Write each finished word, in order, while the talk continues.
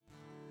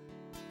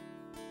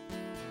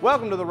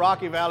Welcome to the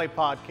Rocky Valley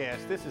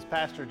Podcast. This is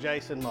Pastor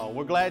Jason Mull.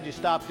 We're glad you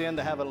stopped in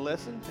to have a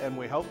listen, and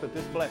we hope that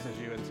this blesses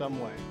you in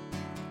some way.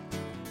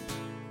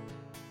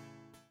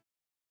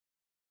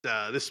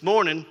 This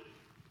morning,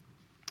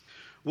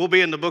 we'll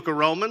be in the book of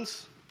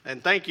Romans,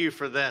 and thank you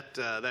for that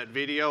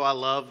video. I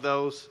love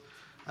those.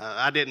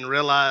 I didn't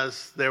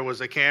realize there was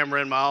a camera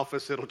in my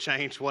office. It'll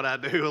change what I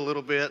do a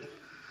little bit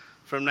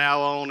from now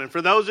on. And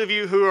for those of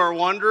you who are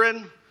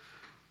wondering,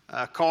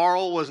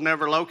 Carl was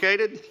never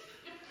located.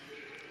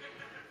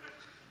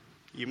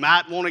 You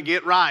might want to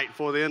get right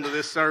for the end of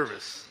this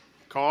service.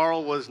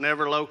 Carl was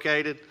never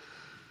located.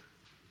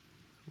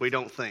 We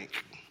don't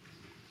think.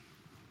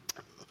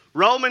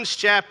 Romans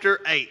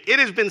chapter 8. It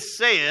has been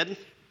said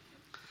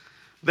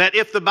that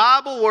if the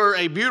Bible were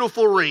a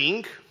beautiful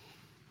ring,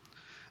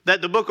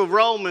 that the book of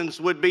Romans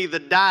would be the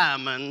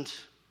diamond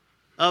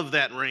of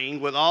that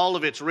ring with all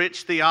of its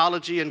rich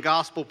theology and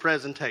gospel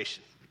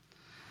presentation.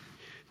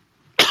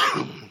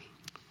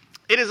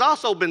 It has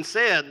also been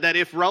said that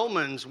if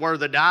Romans were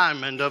the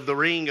diamond of the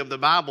ring of the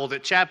Bible,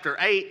 that chapter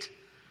 8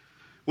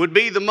 would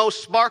be the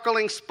most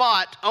sparkling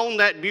spot on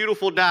that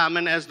beautiful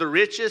diamond as the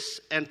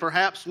richest and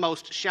perhaps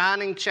most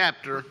shining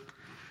chapter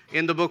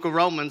in the book of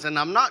Romans. And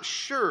I'm not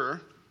sure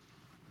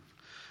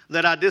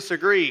that I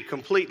disagree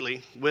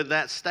completely with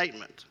that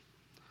statement.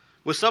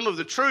 With some of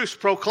the truths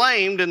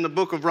proclaimed in the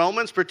book of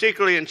Romans,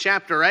 particularly in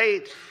chapter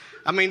 8,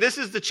 this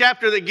is the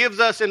chapter that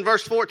gives us in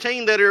verse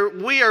 14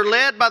 that we are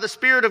led by the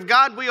Spirit of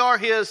God. We are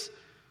His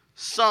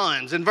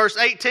sons. In verse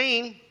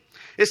 18,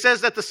 it says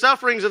that the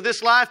sufferings of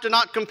this life do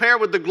not compare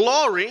with the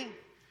glory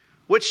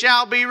which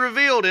shall be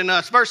revealed in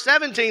us. Verse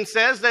 17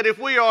 says that if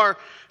we are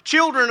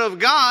children of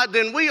God,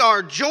 then we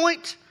are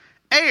joint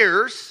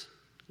heirs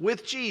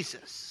with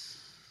Jesus.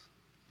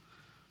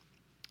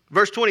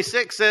 Verse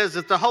 26 says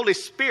that the Holy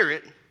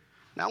Spirit...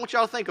 Now I want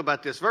y'all to think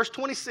about this. Verse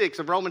 26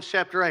 of Romans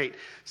chapter 8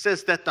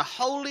 says that the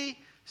Holy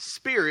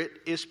Spirit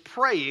is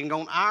praying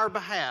on our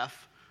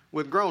behalf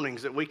with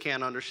groanings that we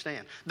can't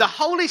understand. The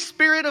Holy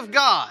Spirit of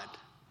God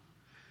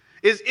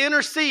is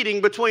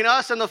interceding between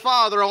us and the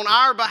Father on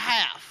our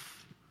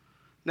behalf.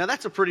 Now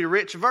that's a pretty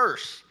rich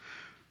verse.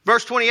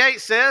 Verse 28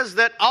 says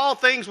that all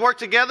things work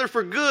together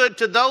for good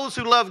to those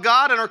who love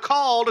God and are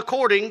called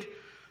according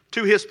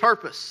to His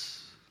purpose.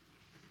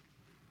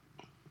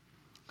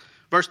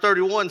 Verse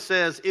 31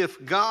 says,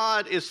 if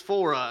God is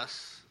for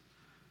us,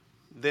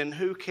 then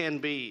who can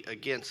be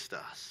against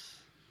us?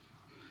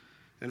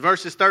 And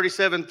verses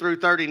 37 through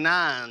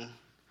 39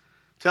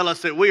 tell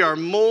us that we are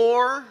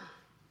more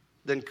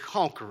than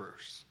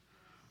conquerors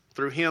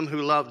through Him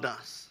who loved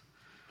us.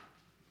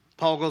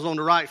 Paul goes on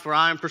to write, for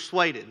I am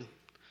persuaded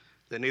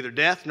that neither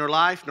death, nor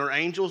life, nor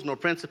angels, nor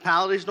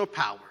principalities, nor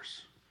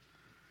powers,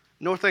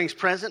 nor things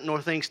present, nor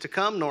things to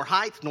come, nor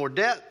height, nor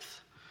depth,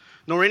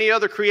 nor any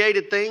other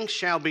created thing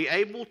shall be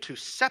able to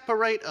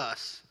separate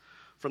us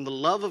from the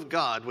love of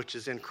God which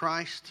is in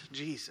Christ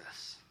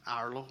Jesus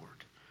our Lord.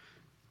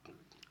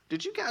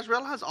 Did you guys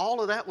realize all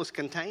of that was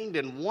contained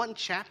in one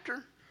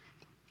chapter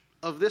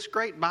of this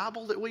great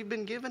Bible that we've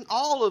been given?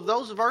 All of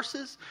those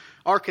verses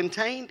are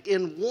contained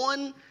in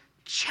one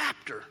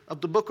chapter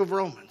of the book of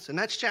Romans, and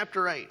that's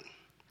chapter 8.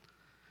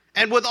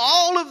 And with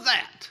all of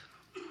that,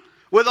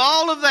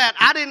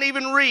 I didn't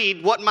even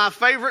read what my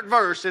favorite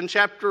verse in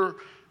chapter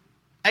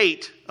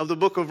 8 of the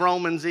book of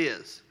Romans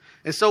is.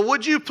 And so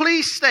would you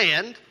please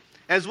stand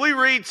as we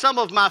read some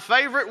of my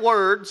favorite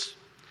words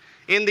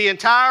in the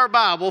entire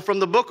Bible from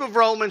the book of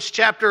Romans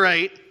chapter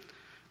 8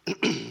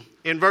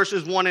 in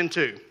verses 1 and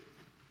 2.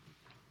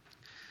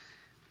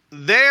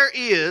 There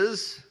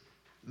is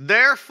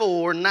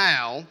therefore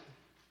now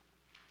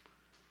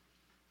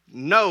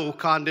no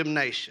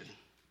condemnation.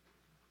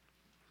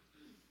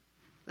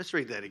 Let's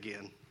read that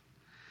again.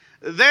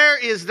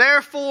 There is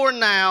therefore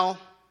now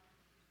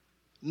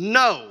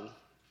no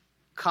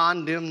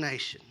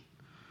condemnation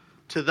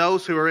to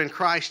those who are in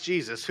Christ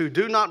Jesus, who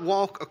do not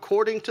walk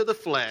according to the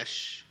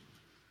flesh,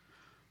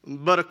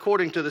 but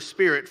according to the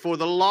Spirit. For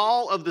the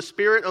law of the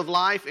Spirit of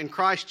life in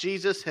Christ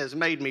Jesus has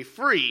made me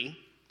free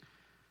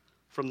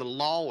from the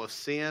law of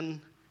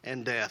sin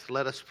and death.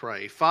 Let us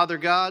pray. Father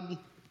God,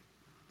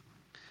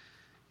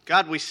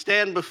 we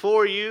stand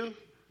before you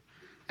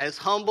as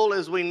humble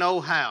as we know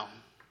how,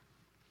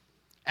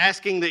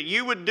 asking that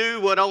you would do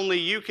what only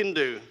you can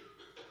do.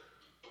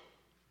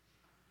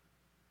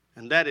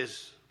 And that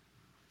is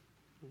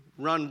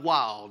run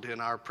wild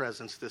in our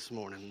presence this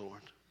morning,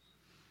 Lord.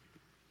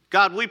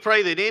 God, we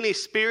pray that any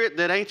spirit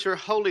that ain't your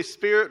Holy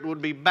Spirit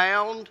would be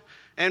bound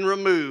and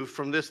removed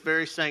from this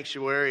very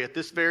sanctuary at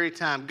this very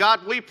time.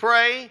 God, we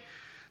pray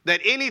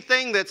that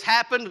anything that's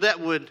happened that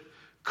would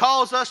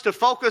cause us to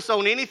focus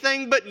on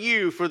anything but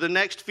you for the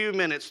next few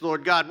minutes,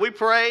 Lord God, we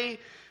pray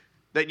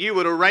that you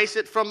would erase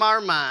it from our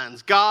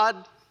minds.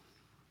 God,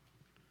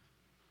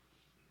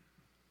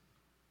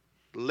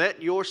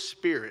 let your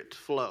Spirit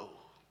flow.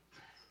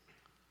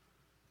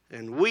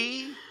 And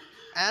we,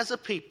 as a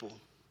people,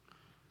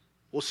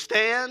 will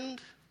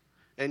stand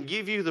and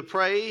give you the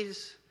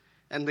praise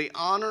and the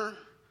honor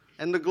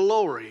and the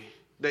glory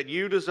that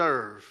you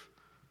deserve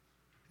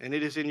And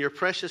it is in your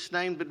precious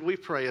name that we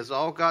pray, as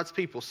all God's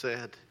people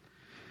said.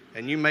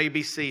 And you may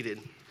be seated.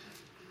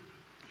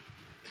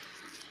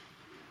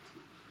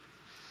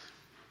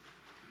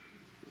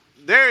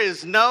 There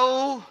is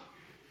no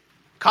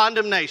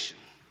condemnation.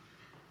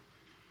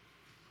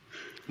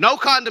 No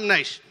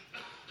condemnation.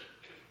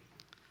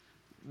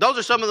 Those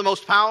are some of the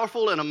most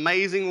powerful and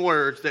amazing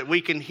words that we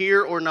can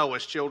hear or know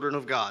as children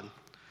of God.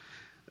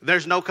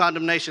 There's no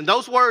condemnation.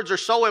 Those words are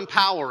so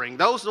empowering.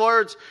 Those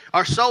words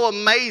are so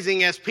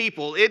amazing as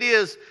people. It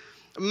is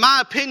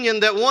my opinion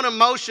that one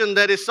emotion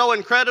that is so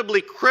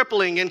incredibly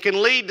crippling and can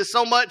lead to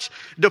so much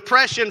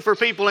depression for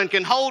people and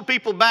can hold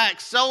people back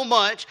so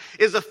much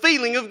is a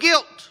feeling of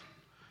guilt.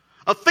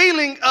 A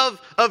feeling of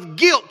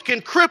guilt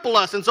can cripple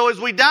us. And so as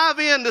we dive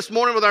in this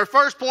morning with our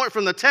first point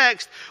from the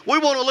text, we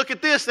want to look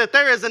at this, that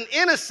there is an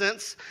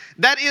innocence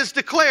that is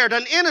declared.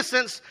 An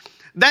innocence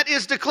that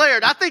is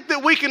declared. I think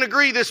that we can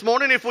agree this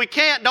morning. If we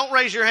can't, don't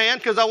raise your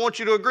hand because I want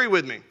you to agree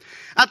with me.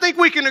 I think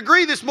we can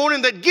agree this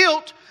morning that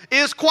guilt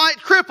is quite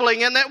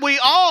crippling and that we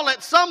all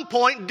at some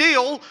point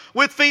deal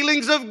with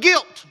feelings of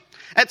guilt.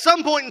 At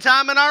some point in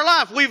time in our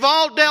life, we've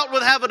all dealt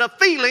with having a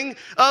feeling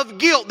of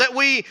guilt that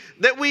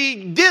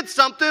we did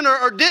something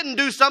or didn't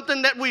do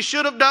something that we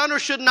should have done or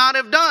should not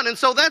have done. And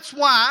so that's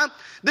why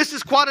this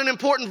is quite an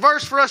important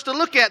verse for us to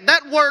look at.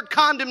 That word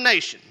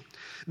condemnation.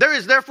 There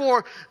is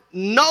therefore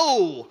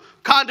no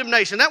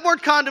condemnation. That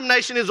word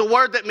condemnation is a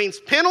word that means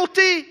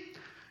penalty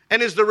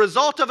and is the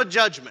result of a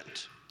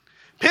judgment.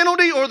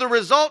 Penalty or the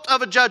result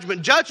of a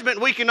judgment. Judgment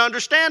we can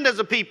understand as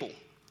a people.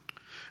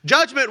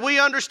 Judgment we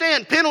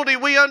understand. Penalty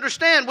we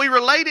understand. We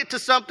relate it to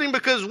something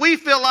because we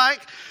feel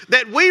like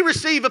that we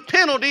receive a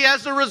penalty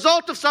as a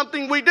result of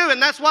something we do. And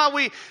that's why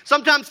we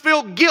sometimes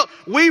feel guilt.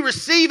 We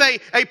receive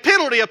a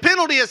penalty. A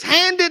penalty is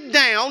handed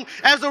down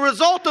as a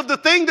result of the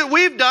thing that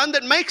we've done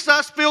that makes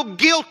us feel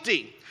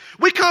guilty.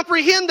 We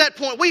comprehend that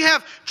point. We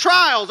have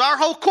trials. Our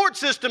whole court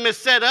system is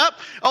set up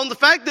on the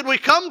fact that we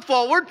come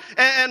forward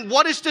and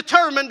what is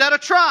determined at a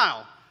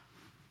trial.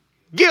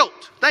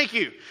 Guilt. Thank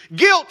you.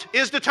 Guilt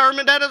is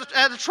determined at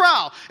a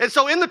trial. And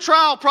so in the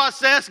trial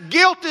process,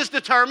 guilt is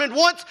determined.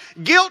 Once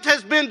guilt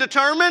has been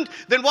determined,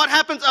 then what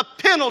happens? A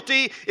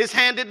penalty is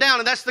handed down.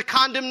 And that's the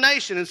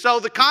condemnation. And so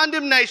the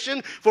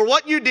condemnation for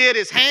what you did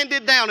is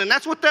handed down. And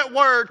that's what that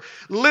word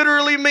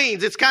literally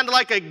means. It's kind of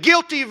like a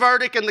guilty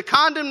verdict. And the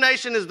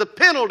condemnation is the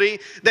penalty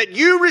that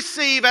you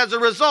receive as a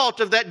result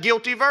of that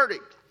guilty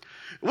verdict.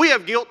 We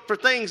have guilt for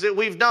things that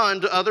we've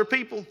done to other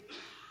people.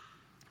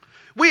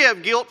 We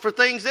have guilt for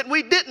things that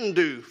we didn't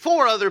do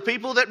for other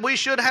people that we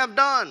should have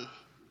done.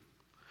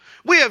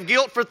 We have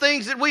guilt for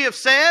things that we have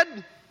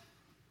said.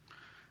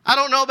 I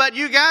don't know about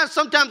you guys.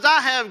 Sometimes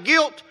I have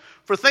guilt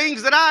for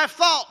things that I have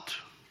thought.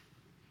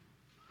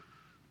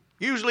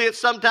 Usually it's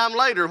sometime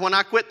later when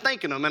I quit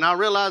thinking them and I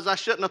realize I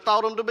shouldn't have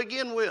thought them to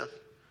begin with.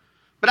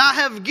 But I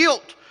have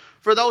guilt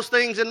for those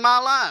things in my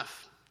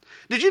life.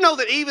 Did you know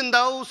that even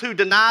those who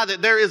deny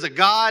that there is a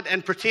God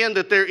and pretend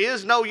that there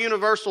is no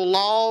universal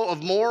law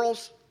of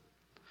morals,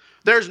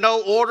 there's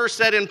no order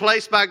set in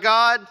place by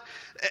God,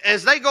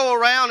 as they go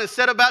around and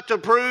set about to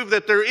prove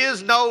that there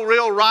is no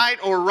real right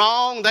or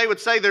wrong, they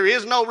would say there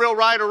is no real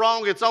right or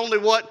wrong, it's only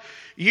what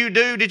you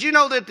do. Did you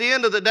know that at the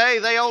end of the day,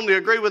 they only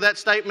agree with that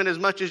statement as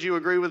much as you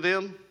agree with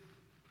them?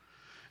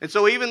 And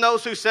so even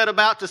those who set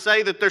about to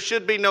say that there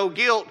should be no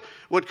guilt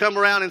would come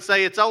around and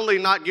say it's only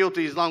not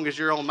guilty as long as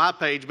you're on my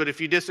page, but if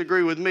you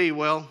disagree with me,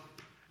 well,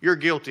 you're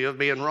guilty of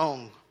being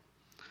wrong.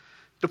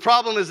 The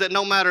problem is that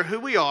no matter who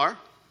we are,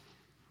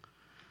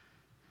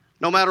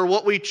 no matter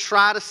what we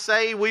try to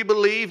say we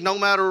believe, no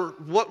matter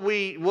what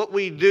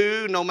we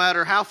do, no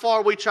matter how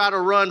far we try to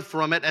run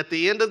from it, at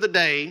the end of the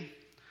day,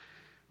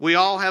 we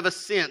all have a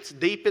sense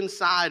deep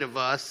inside of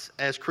us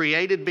as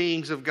created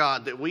beings of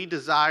God that we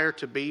desire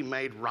to be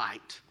made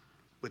right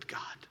with God.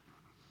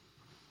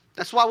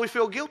 That's why we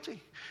feel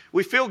guilty.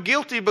 We feel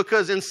guilty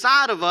because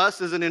inside of us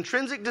is an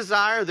intrinsic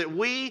desire that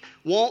we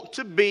want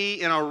to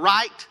be in a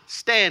right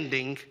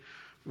standing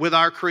with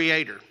our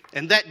Creator.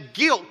 And that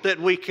guilt that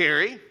we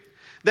carry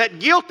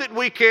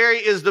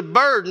is the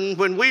burden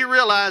when we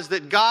realize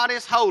that God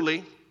is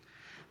holy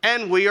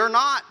and we are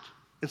not.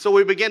 And so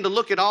we begin to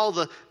look at all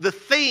the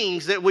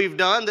things that we've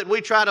done that we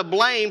try to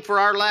blame for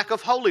our lack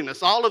of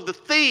holiness. All of the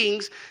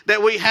things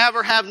that we have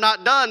or have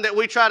not done that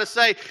we try to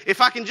say, if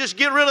I can just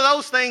get rid of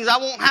those things, I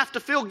won't have to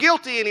feel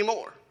guilty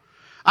anymore.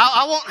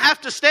 I won't have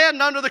to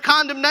stand under the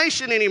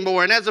condemnation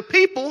anymore. And as a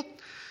people,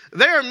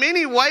 there are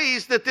many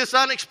ways that this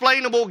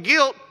unexplainable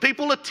guilt,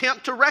 people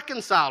attempt to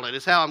reconcile it,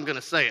 is how I'm going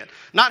to say it.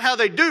 Not how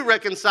they do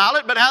reconcile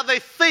it, but how they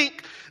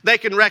think they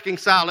can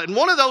reconcile it. And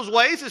one of those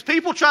ways is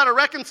people try to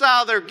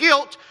reconcile their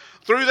guilt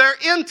through their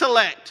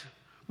intellect,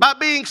 by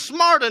being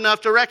smart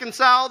enough to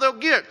reconcile their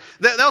guilt.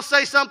 They'll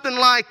say something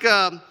like,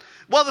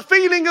 well, the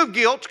feeling of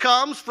guilt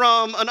comes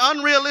from an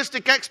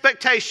unrealistic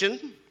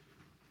expectation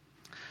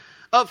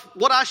of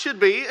what I should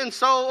be, and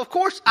so, of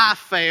course, I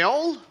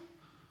fail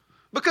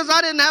because I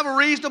didn't have a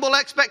reasonable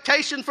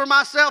expectation for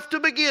myself to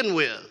begin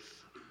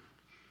with.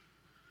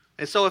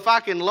 And so if I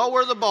can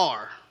lower the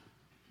bar,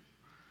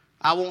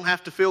 I won't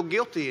have to feel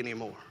guilty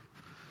anymore.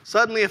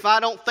 Suddenly, if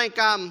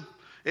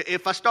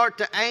I start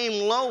to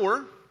aim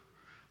lower,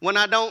 when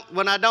I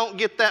don't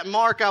get that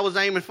mark I was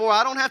aiming for,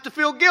 I don't have to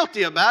feel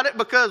guilty about it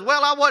because,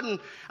 well,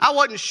 I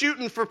wasn't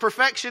shooting for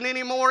perfection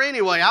anymore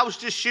anyway. I was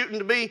just shooting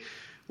to be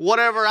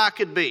whatever I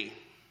could be.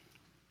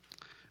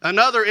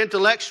 Another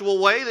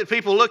intellectual way that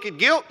people look at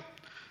guilt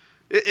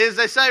is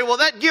they say, well,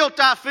 that guilt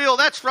I feel,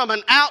 that's from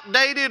an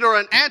outdated or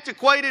an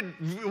antiquated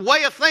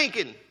way of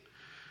thinking.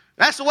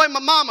 That's the way my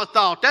mama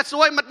thought. That's the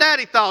way my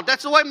daddy thought.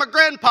 That's the way my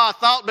grandpa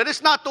thought, but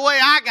it's not the way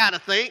I got to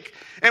think.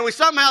 And we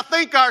somehow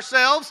think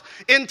ourselves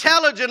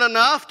intelligent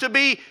enough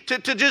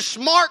to just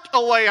smart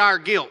away our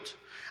guilt.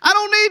 I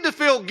don't need to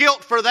feel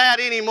guilt for that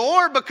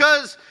anymore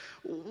because,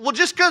 well,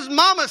 just because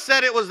mama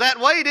said it was that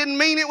way didn't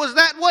mean it was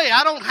that way.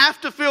 I don't have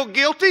to feel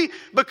guilty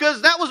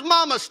because that was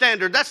mama's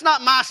standard. That's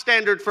not my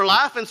standard for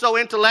life. And so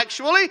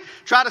intellectually,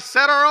 try to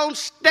set our own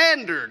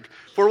standard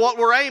for what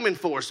we're aiming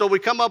for. So we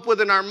come up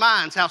with in our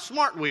minds how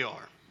smart we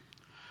are.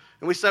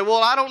 And we say,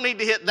 well, I don't need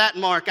to hit that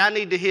mark. I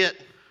need to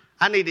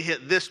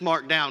hit this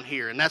mark down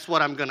here, and that's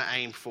what I'm going to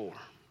aim for.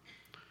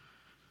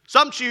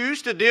 Some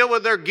choose to deal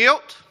with their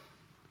guilt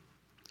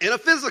in a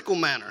physical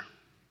manner.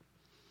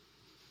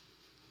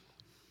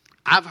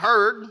 I've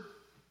heard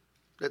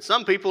that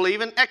some people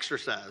even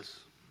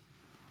exercise.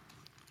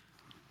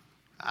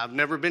 I've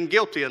never been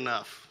guilty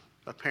enough,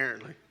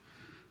 apparently,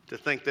 to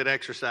think that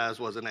exercise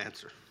was an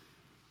answer.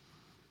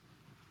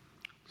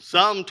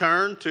 Some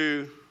turn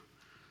to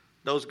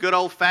those good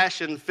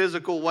old-fashioned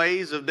physical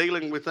ways of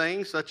dealing with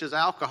things such as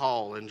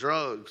alcohol and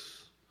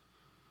drugs,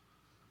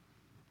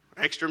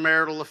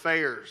 extramarital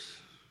affairs,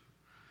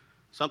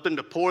 something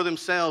to pour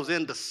themselves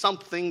into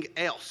something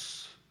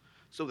else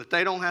so that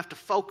they don't have to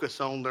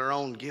focus on their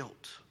own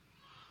guilt.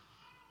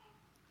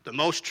 The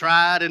most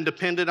tried and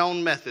depended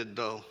on method,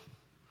 though,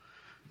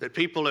 that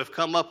people have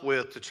come up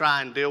with to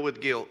try and deal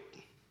with guilt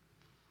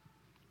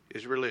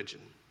is religion.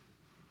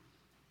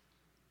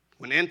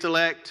 When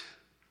intellect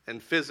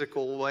and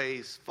physical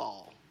ways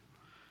fall,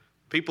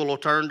 people will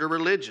turn to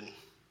religion.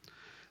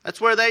 That's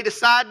where they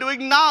decide to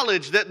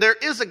acknowledge that there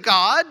is a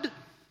God,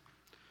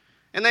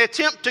 and they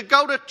attempt to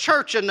go to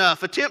church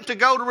enough, attempt to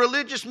go to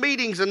religious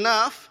meetings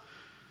enough,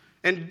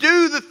 and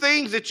do the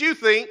things that you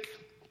think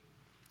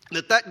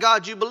that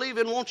God you believe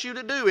in wants you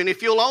to do. And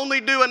if you'll only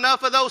do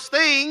enough of those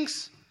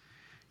things,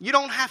 you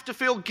don't have to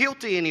feel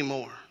guilty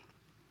anymore.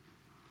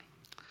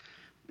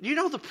 You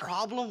know the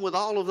problem with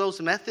all of those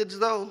methods,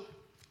 though?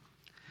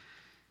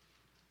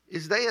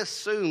 Is they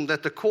assume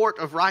that the court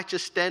of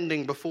righteous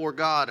standing before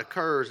God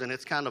occurs and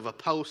it's kind of a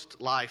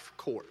post-life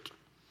court.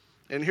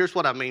 And here's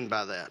what I mean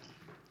by that.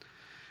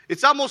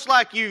 It's almost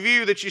like you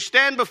view that you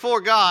stand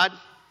before God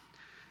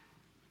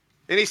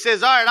and he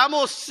says, all right, I'm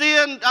going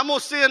to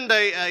send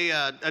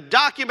a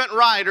document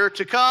writer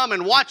to come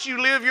and watch you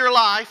live your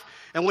life.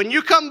 And when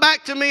you come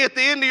back to me at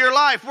the end of your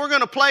life, we're going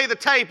to play the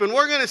tape and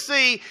we're going to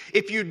see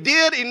if you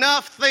did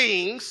enough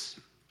things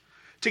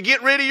to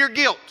get rid of your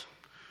guilt.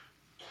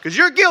 Because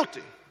you're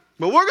guilty.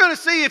 But we're going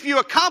to see if you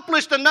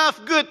accomplished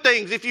enough good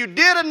things, if you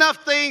did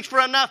enough things for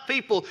enough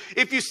people,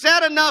 if you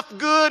said enough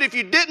good, if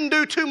you didn't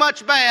do too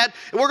much bad.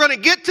 And we're going to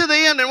get to the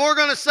end and we're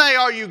going to say,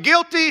 are you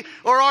guilty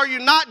or are you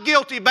not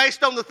guilty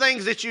based on the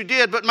things that you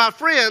did? But my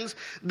friends,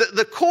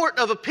 the court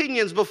of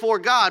opinions before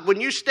God, when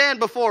you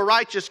stand before a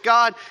righteous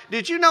God,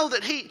 did you know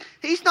that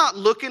He's not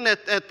looking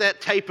at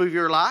that tape of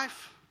your life?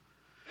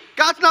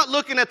 God's not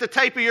looking at the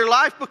tape of your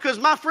life because,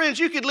 my friends,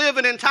 you could live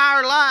an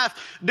entire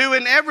life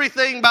doing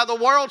everything by the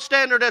world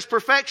standard as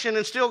perfection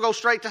and still go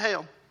straight to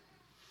hell.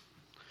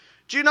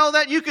 Do you know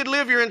that? You could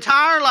live your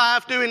entire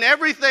life doing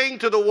everything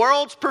to the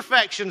world's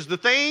perfections, the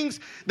things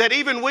that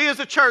even we as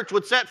a church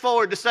would set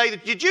forward to say,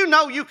 that, did you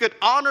know you could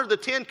honor the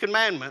 10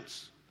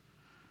 Commandments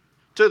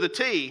to the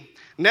T,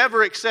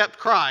 never accept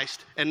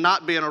Christ, and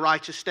not be in a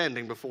righteous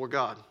standing before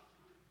God?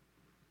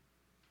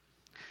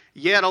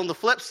 Yet, on the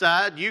flip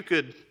side, you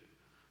could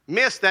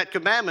miss that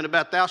commandment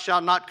about thou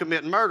shalt not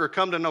commit murder,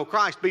 come to know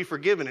Christ, be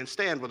forgiven, and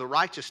stand with a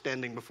righteous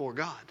standing before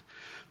God.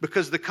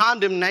 Because the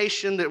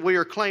condemnation that we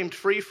are claimed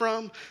free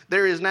from,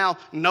 there is now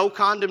no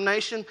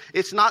condemnation.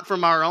 It's not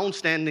from our own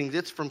standings,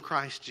 it's from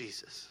Christ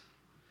Jesus.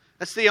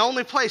 That's the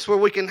only place where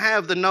we can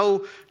have the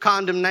no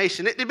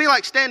condemnation. It'd be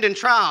like standing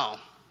trial,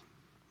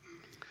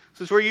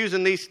 since we're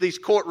using these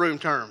courtroom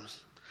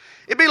terms.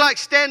 It'd be like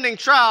standing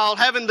trial,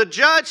 having the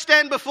judge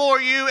stand before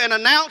you and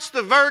announce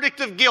the verdict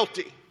of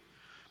guilty.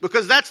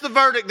 Because that's the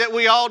verdict that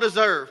we all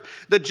deserve.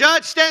 The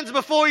judge stands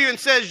before you and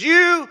says,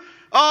 you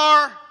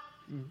are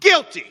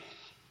guilty.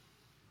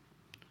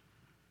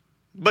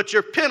 But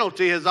your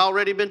penalty has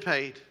already been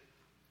paid.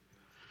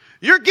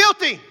 You're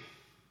guilty.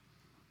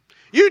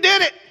 You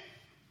did it.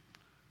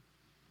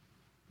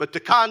 But the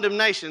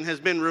condemnation has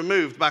been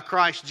removed by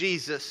Christ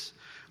Jesus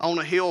on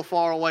a hill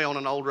far away on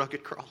an old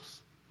rugged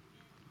cross.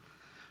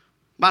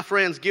 My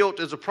friends, guilt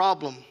is a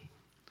problem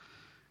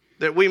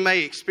that we may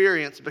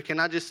experience, but can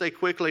I just say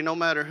quickly, no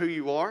matter who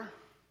you are,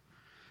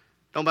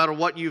 no matter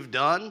what you've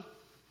done,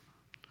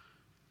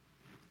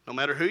 no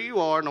matter who you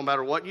are, no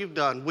matter what you've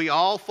done, we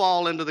all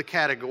fall into the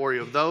category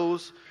of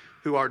those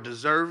who are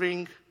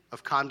deserving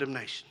of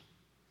condemnation.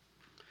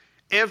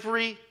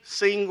 Every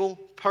single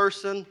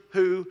person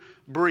who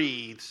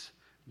breathes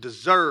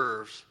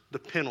deserves the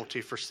penalty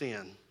for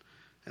sin.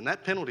 And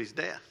that penalty is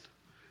death.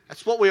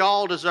 That's what we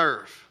all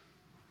deserve.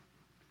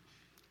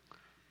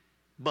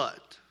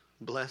 But,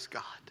 bless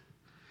God,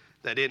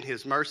 that in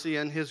His mercy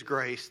and His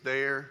grace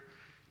there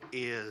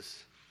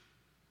is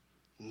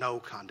no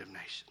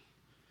condemnation.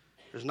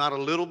 There's not a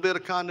little bit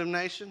of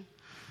condemnation.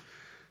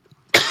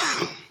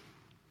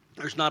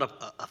 There's not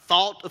a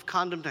thought of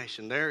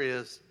condemnation. There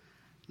is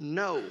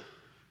no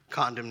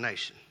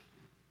condemnation.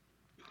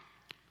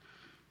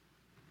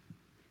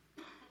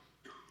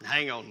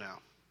 Hang on now.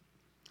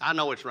 I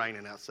know it's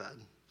raining outside.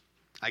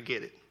 I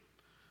get it.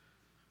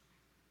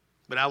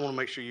 But I want to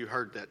make sure you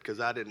heard that, because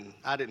I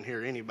didn't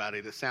hear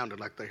anybody that sounded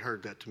like they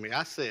heard that to me.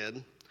 I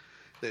said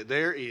that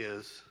there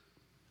is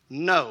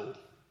no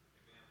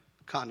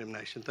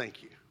condemnation.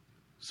 Thank you.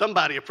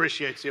 Somebody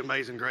appreciates the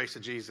amazing grace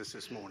of Jesus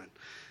this morning.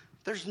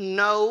 There's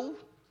no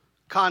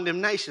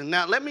condemnation.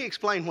 Now, let me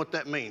explain what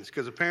that means,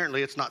 because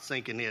apparently it's not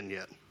sinking in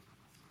yet.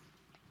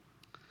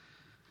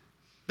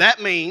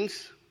 That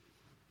means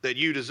that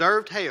you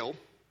deserved hell,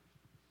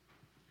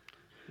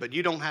 but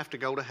you don't have to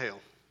go to hell.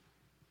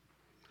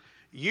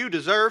 You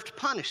deserved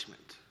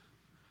punishment,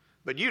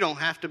 but you don't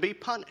have to be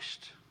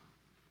punished.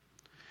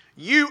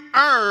 You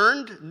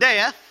earned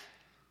death,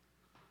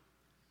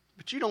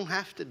 but you don't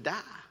have to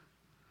die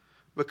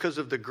because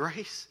of the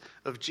grace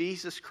of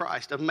Jesus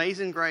Christ.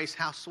 Amazing grace,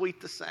 how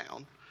sweet the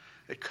sound.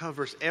 It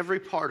covers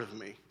every part of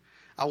me.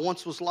 I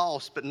once was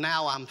lost, but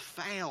now I'm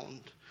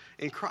found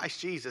in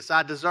Christ Jesus.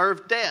 I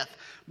deserve death,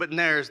 but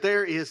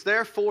there is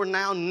therefore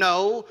now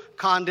no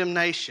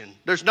condemnation.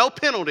 There's no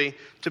penalty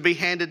to be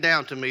handed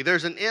down to me.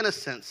 There's an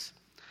innocence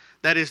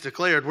that is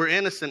declared. We're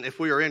innocent if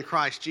we are in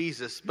Christ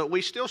Jesus, but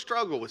we still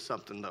struggle with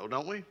something though,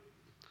 don't we?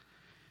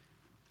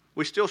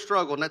 We still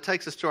struggle, and that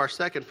takes us to our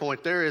second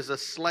point. There is a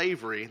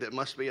slavery that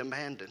must be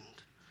abandoned.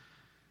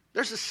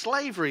 There's a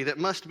slavery that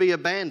must be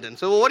abandoned.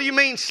 So what do you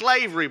mean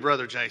slavery,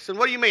 Brother Jason?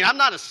 What do you mean? I'm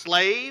not a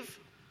slave.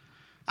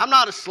 I'm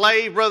not a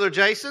slave, Brother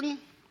Jason.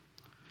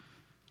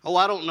 Oh,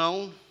 I don't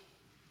know.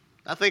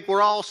 I think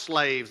we're all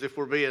slaves if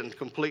we're being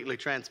completely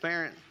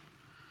transparent.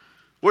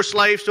 We're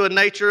slaves to a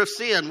nature of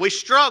sin. We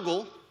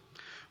struggle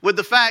with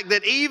the fact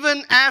that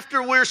even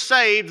after we're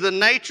saved, the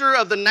nature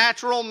of the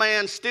natural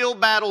man still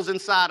battles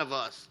inside of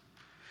us.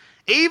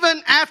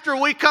 Even after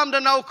we come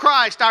to know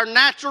Christ, our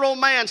natural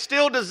man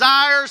still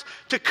desires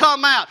to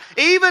come out.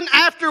 Even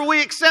after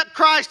we accept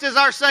Christ as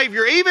our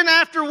Savior, even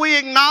after we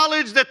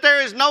acknowledge that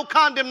there is no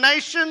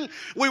condemnation,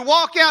 we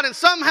walk out and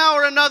somehow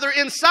or another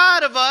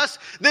inside of us,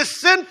 this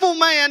sinful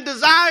man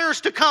desires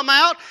to come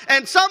out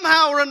and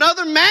somehow or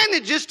another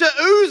manages to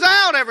ooze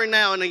out every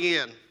now and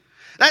again.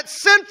 That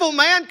sinful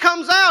man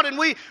comes out and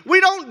we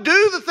don't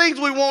do the things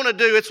we want to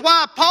do. It's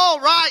why Paul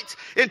writes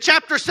in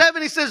chapter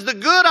 7, he says, the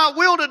good I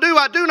will to do,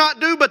 I do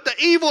not do, but the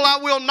evil I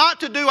will not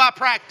to do, I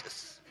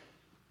practice.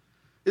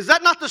 Is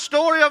that not the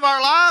story of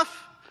our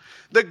life?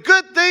 The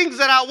good things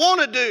that I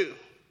want to do,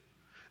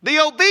 the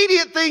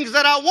obedient things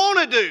that I want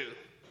to do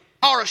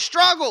are a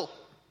struggle.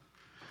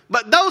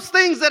 But those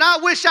things that I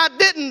wish I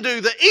didn't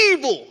do, the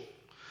evil,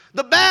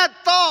 the bad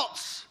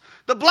thoughts,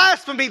 the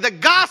blasphemy, the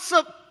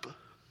gossip,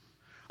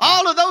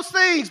 all of those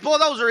things, boy,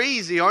 those are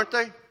easy, aren't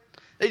they?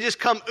 They just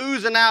come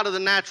oozing out of the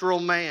natural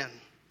man.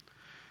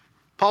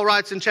 Paul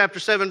writes in chapter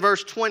 7,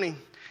 verse 20,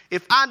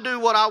 if I do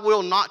what I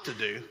will not to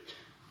do,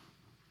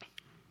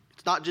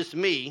 it's not just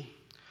me,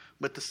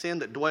 but the sin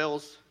that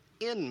dwells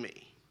in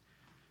me.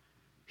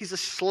 He's a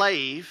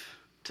slave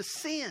to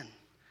sin.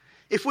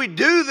 If we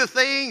do the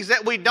things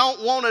that we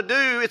don't want to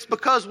do, it's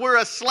because we're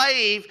a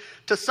slave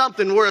to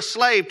something. We're a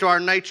slave to our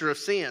nature of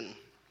sin.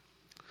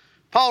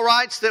 Paul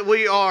writes that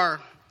we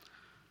are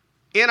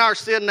in our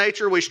sin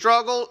nature, we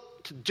struggle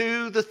to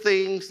do the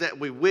things that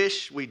we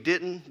wish we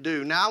didn't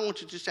do. Now, I want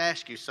to just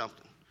ask you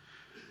something.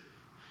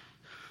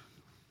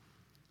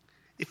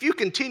 If you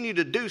continue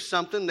to do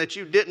something that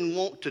you didn't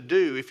want to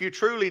do, if you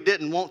truly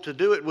didn't want to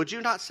do it, would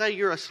you not say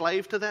you're a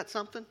slave to that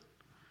something?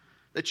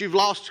 That you've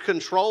lost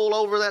control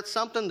over that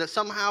something, that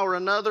somehow or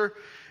another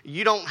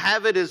you don't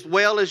have it as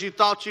well as you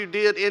thought you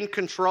did in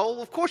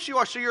control? Of course you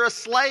are. So you're a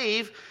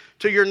slave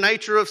to your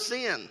nature of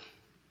sin.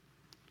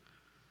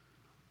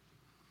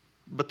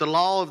 But the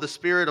law of the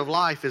Spirit of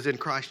life is in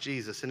Christ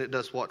Jesus, and it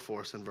does what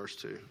for us in verse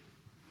 2?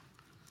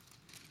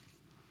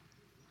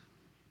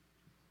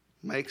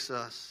 Makes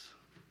us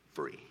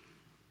free.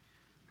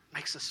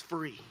 Makes us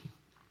free.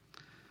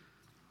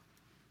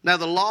 Now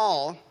the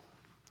law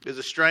is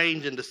a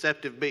strange and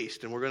deceptive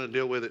beast, and we're going to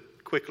deal with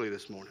it quickly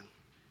this morning.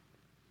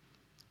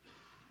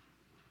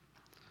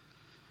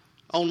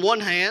 On one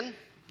hand,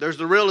 there's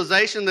the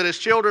realization that as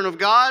children of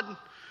God,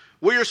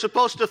 we are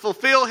supposed to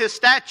fulfill His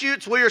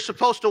statutes. We are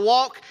supposed to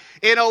walk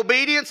in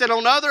obedience. And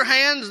on other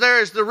hands,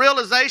 there is the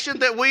realization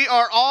that we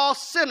are all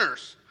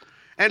sinners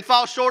and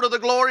fall short of the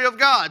glory of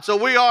God.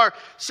 So we are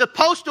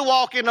supposed to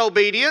walk in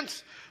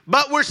obedience,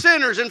 But we're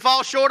sinners and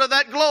fall short of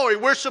that glory.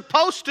 We're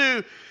supposed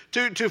to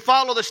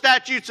follow the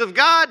statutes of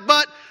God,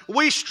 but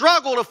we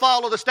struggle to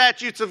follow the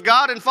statutes of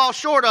God and fall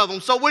short of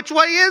them. So which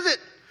way is it?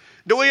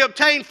 Do we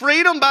obtain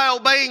freedom by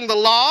obeying the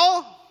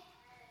law?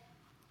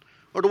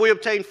 Or do we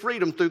obtain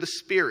freedom through the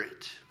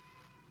Spirit?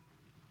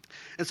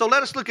 And so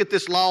let us look at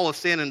this law of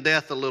sin and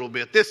death a little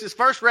bit. This is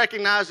first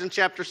recognized in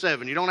chapter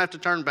 7. You don't have to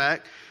turn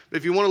back. But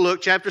if you want to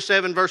look, chapter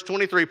 7, verse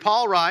 23,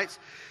 Paul writes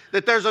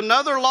that there's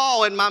another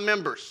law in my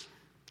members,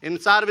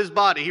 inside of his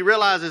body. He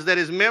realizes that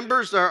his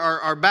members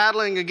are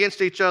battling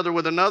against each other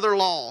with another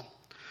law,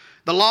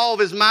 the law of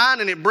his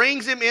mind, and it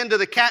brings him into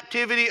the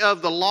captivity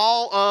of the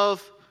law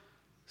of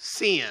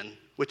sin,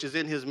 which is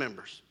in his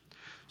members.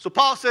 So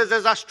Paul says,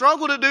 as I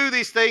struggle to do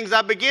these things,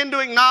 I begin to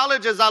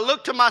acknowledge, as I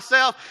look to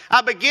myself,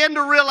 I begin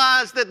to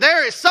realize that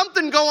there is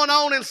something going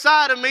on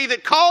inside of me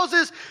that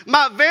causes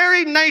my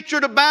very nature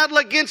to battle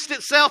against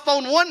itself.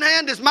 On one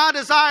hand is my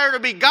desire to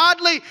be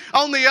godly.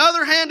 On the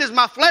other hand is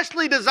my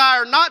fleshly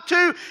desire not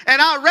to.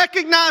 And I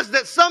recognize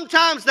that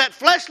sometimes that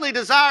fleshly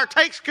desire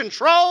takes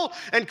control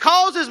and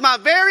causes my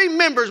very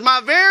members,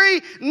 my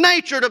very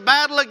nature to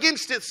battle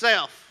against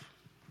itself.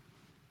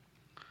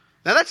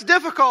 Now that's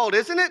difficult,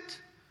 isn't it?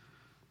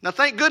 Now,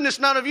 thank goodness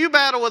none of you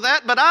battle with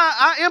that, but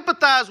I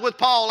empathize with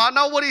Paul. I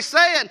know what he's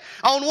saying.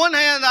 On one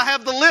hand, I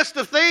have the list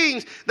of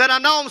things that I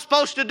know I'm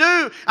supposed to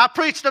do. I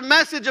preached a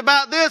message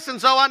about this, and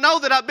so I know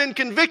that I've been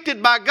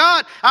convicted by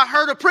God. I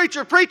heard a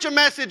preacher preach a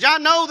message. I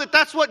know that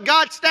that's what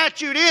God's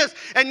statute is,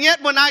 and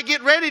yet when I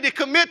get ready to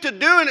commit to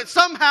doing it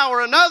somehow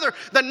or another,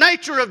 the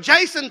nature of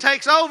Jason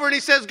takes over, and he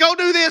says, go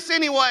do this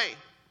anyway.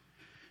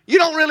 You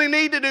don't really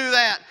need to do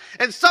that.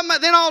 And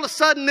then all of a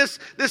sudden,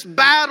 this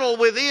battle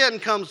within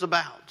comes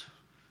about.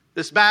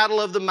 This battle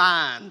of the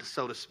mind,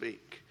 so to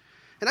speak.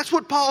 And that's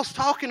what Paul's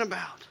talking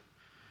about.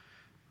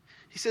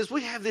 He says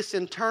we have this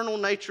internal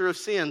nature of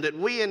sin that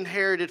we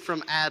inherited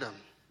from Adam.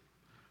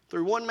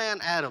 Through one man,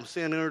 Adam,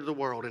 sin entered the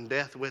world and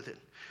death with it.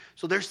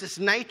 So there's this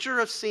nature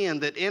of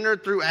sin that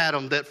entered through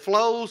Adam that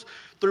flows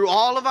through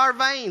all of our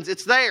veins.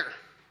 It's there.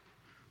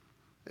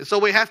 And so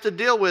we have to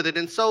deal with it.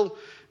 And so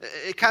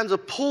it kind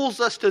of pulls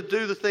us to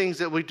do the things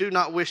that we do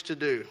not wish to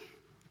do.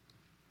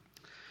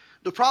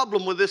 The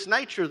problem with this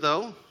nature,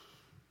 though,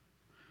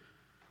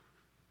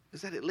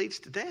 is that it leads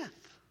to death.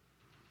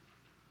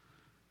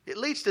 It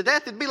leads to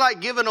death. It'd be like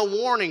giving a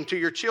warning to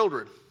your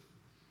children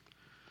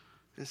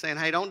and saying,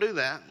 hey, don't do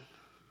that.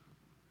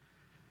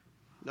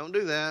 Don't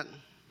do that.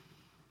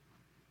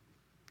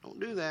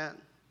 Don't do that.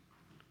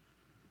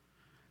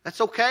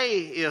 That's okay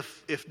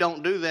if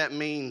don't do that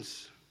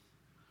means,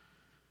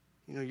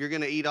 you're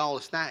going to eat all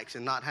the snacks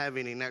and not have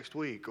any next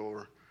week,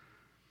 or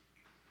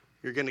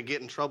you're going to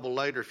get in trouble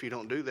later if you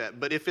don't do that.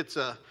 But if it's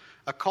a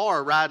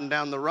car riding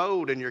down the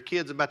road and your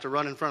kid's about to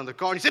run in front of the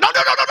car and you say, no.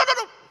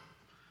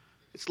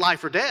 It's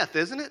life or death,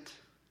 isn't it?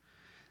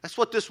 That's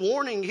what this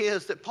warning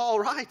is that Paul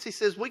writes. He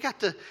says we got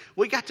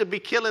to be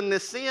killing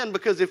this sin,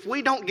 because if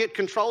we don't get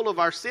control of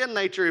our sin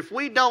nature, if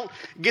we don't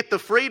get the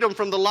freedom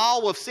from the law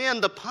of sin,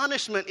 the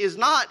punishment is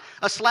not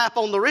a slap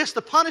on the wrist.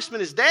 The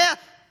punishment is death.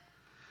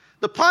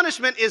 The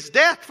punishment is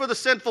death for the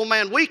sinful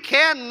man. We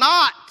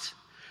cannot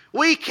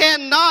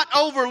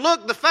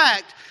overlook the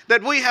fact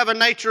that we have a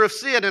nature of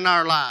sin in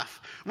our life.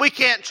 We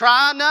can't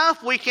try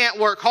enough. We can't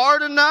work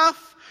hard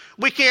enough.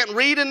 We can't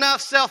read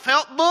enough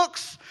self-help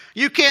books.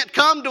 You can't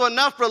come to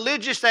enough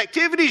religious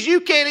activities. You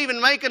can't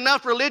even make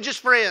enough religious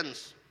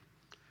friends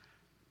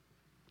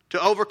to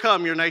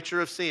overcome your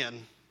nature of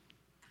sin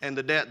and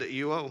the debt that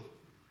you owe.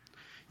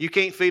 You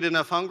can't feed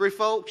enough hungry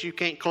folks. You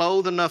can't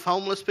clothe enough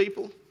homeless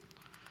people.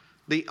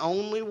 The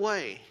only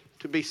way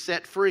to be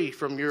set free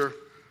from your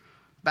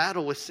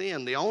battle with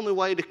sin, the only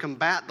way to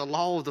combat the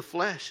law of the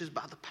flesh, is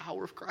by the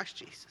power of Christ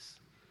Jesus.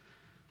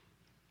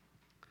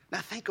 Now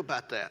think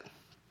about that.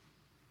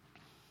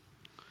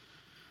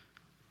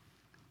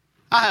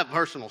 I have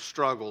personal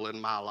struggle in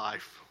my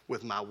life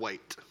with my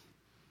weight.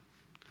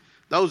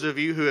 Those of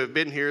you who have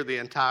been here the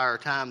entire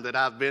time that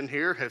I've been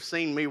here have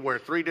seen me wear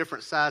 3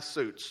 different size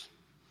suits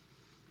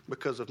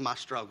because of my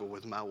struggle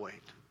with my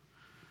weight.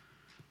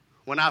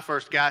 When I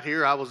first got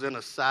here, I was in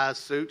a size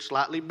suit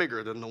slightly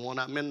bigger than the one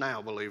I'm in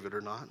now, believe it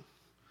or not.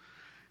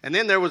 And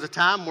then there was a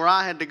time where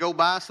I had to go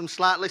buy some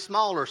slightly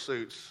smaller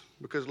suits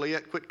because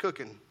Leette quit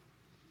cooking.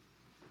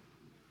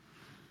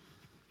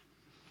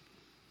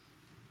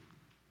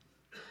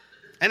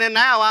 And then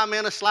now I'm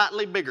in a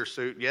slightly bigger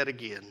suit yet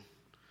again.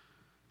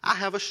 I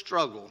have a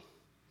struggle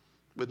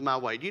with my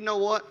weight. You know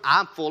what?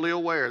 I'm fully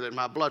aware that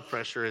my blood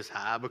pressure is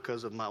high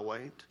because of my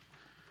weight.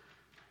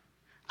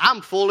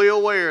 I'm fully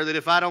aware that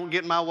if I don't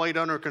get my weight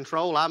under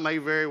control, I may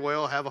very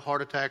well have a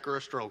heart attack or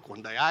a stroke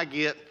one day. I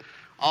get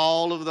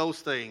all of those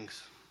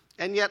things.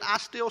 And yet I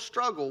still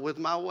struggle with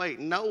my weight,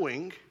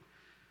 knowing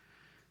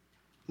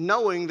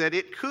that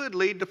it could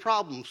lead to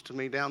problems to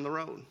me down the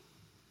road.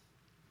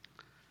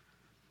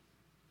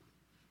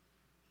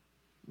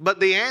 But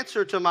the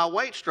answer to my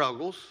weight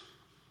struggles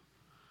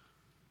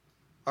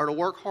are to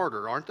work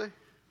harder, aren't they?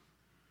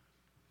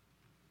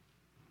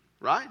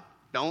 Right?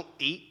 Don't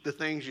eat the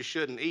things you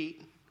shouldn't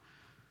eat.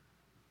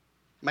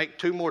 make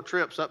 2 more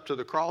trips up to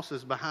the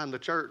crosses behind the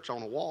church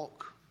on a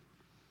walk.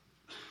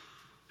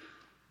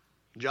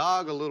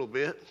 Jog a little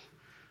bit,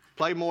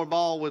 play more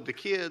ball with the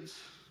kids,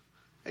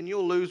 and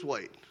you'll lose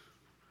weight.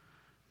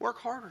 Work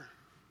harder.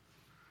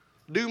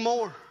 Do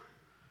more.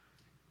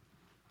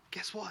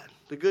 Guess what?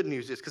 The good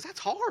news is, because that's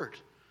hard.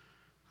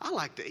 I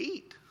like to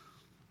eat.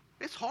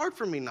 It's hard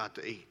for me not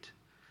to eat.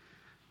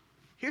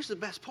 Here's the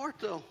best part,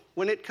 though.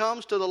 When it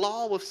comes to the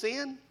law of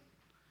sin,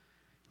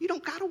 you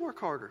don't got to work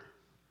harder.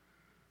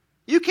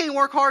 You can't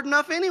work hard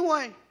enough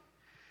anyway.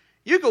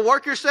 You could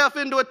work yourself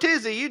into a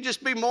tizzy. You'd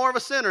just be more of a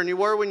sinner than you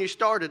were when you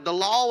started. The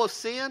law of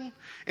sin,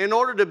 in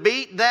order to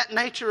beat that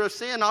nature of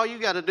sin, all you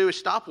got to do is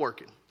stop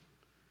working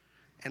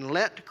and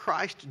let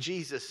Christ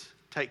Jesus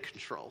take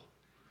control.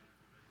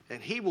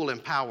 And he will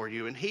empower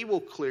you, and he will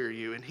clear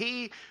you, and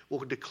he will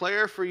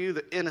declare for you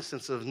the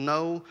innocence of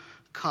no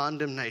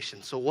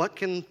condemnation. So what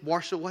can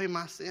wash away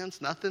my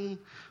sins? Nothing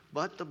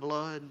but the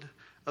blood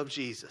of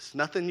Jesus.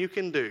 Nothing you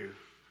can do.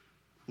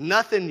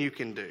 Nothing you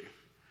can do.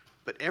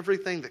 But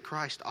everything that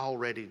Christ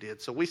already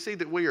did. So we see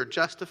that we are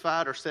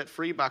justified or set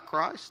free by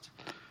Christ.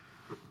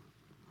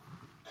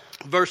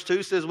 Verse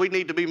 2 says we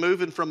need to be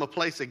moving from a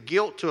place of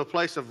guilt to a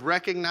place of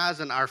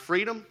recognizing our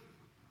freedom.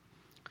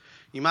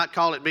 You might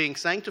call it being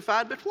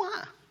sanctified, but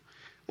why?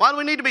 Why do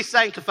we need to be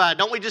sanctified?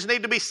 Don't we just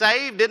need to be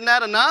saved? Isn't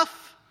that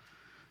enough?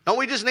 Don't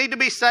we just need to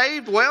be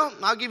saved? Well,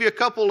 I'll give you a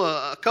couple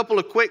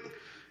of quick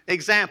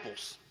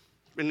examples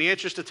in the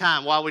interest of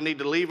time why we need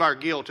to leave our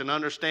guilt and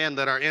understand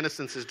that our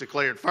innocence is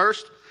declared.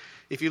 First,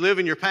 if you live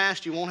in your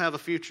past, you won't have a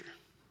future.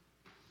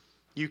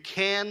 You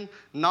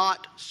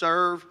cannot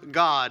serve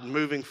God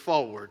moving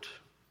forward,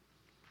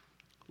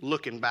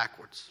 looking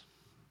backwards.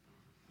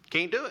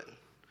 Can't do it.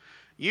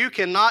 You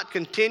cannot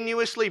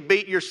continuously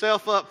beat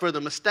yourself up for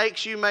the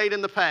mistakes you made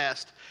in the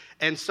past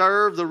and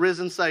serve the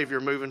risen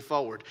Savior moving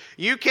forward.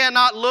 You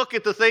cannot look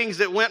at the things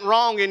that went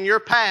wrong in your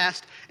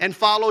past and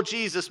follow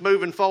Jesus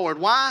moving forward.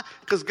 Why?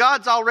 Because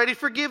God's already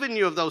forgiven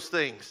you of those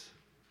things.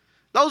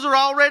 Those are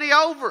already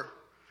over.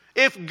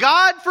 If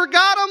God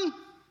forgot them,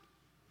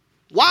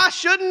 why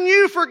shouldn't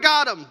you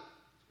forgot them?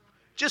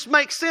 Just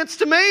makes sense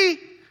to me.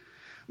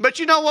 But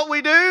you know what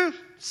we do?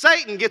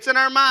 Satan gets in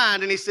our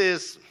mind and he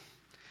says,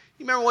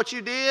 you remember what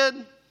you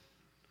did?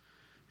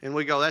 And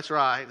we go, that's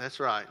right.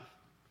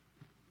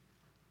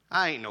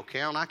 I ain't no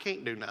count. I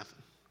can't do nothing.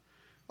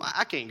 Well,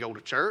 I can't go to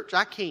church.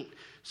 I can't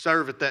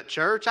serve at that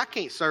church. I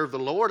can't serve the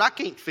Lord. I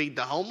can't feed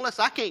the homeless.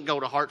 I can't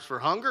go to Hearts for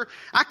Hunger.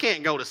 I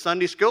can't go to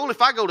Sunday school.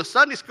 If I go to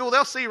Sunday school,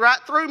 they'll see right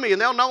through me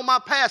and they'll know my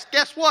past.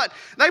 Guess what?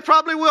 They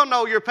probably will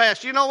know your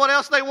past. You know what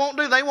else they won't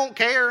do? They won't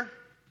care.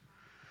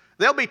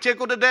 They'll be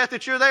tickled to death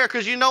that you're there,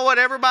 because you know what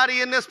everybody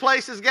in this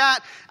place has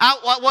got?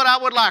 What I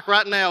would like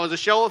right now is a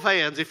show of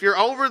hands. If you're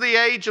over the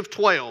age of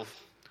 12,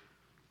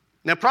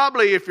 now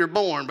probably if you're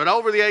born, but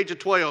over the age of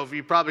 12,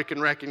 you probably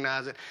can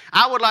recognize it.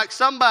 I would like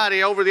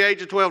somebody over the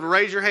age of 12 to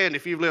raise your hand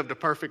if you've lived a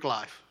perfect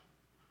life.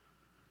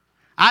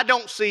 I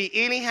don't see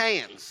any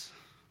hands.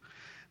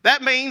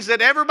 That means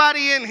that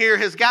everybody in here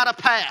has got a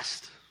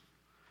past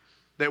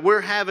that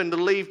we're having to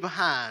leave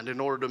behind in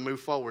order to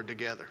move forward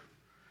together.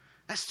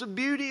 That's the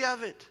beauty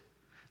of it.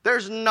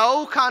 There's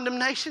no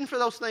condemnation for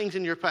those things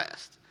in your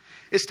past.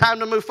 It's time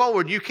to move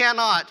forward. You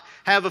cannot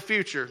have a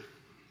future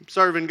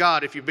serving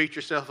God if you beat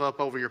yourself up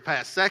over your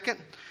past. Second,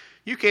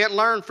 you can't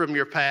learn from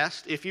your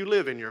past if you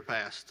live in your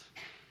past.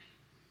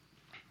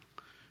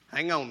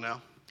 Hang on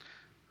now.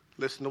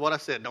 Listen to what I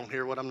said. Don't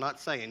hear what I'm not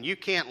saying. You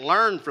can't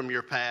learn from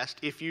your past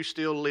if you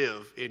still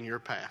live in your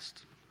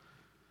past.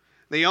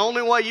 The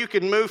only way you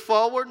can move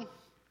forward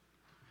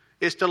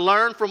is to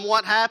learn from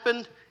what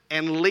happened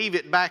and leave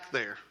it back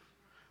there.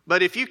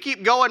 But if you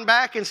keep going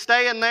back and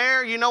staying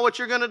there, you know what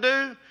you're going to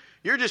do?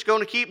 You're just going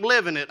to keep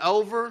living it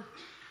over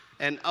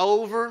and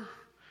over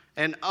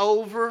and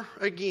over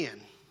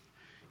again.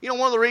 You know,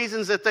 one of the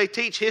reasons that they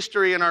teach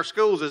history in our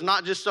schools is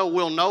not just so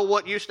we'll know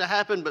what used to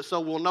happen, but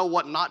so we'll know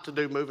what not to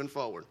do moving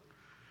forward.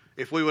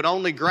 If we would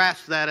only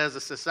grasp that as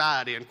a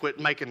society and quit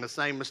making the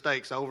same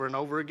mistakes over and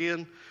over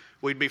again,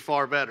 we'd be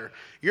far better.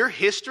 Your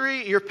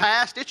history, your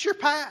past, it's your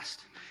past.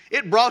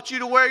 It brought you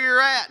to where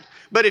you're at.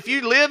 But if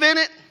you live in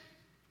it,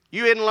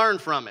 you didn't learn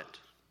from it.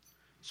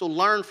 So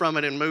learn from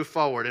it and move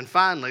forward. And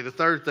finally, the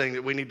third thing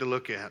that we need to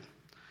look at,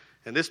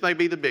 and this may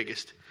be the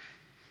biggest.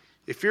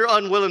 If you're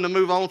unwilling to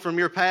move on from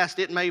your past,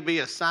 it may be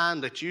a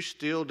sign that you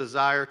still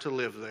desire to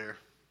live there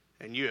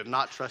and you have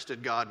not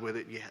trusted God with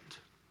it yet.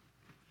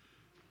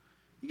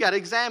 You got to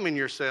examine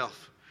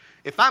yourself.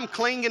 If I'm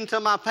clinging to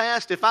my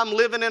past, if I'm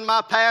living in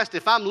my past,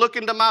 if I'm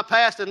looking to my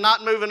past and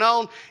not moving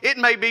on, it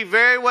may be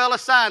very well a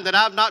sign that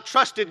I've not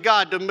trusted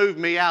God to move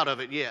me out of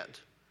it yet.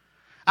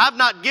 I've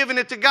not given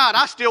it to God.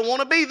 I still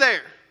want to be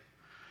there.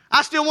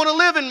 I still want to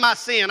live in my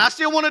sin. I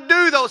still want to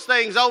do those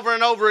things over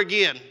and over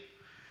again.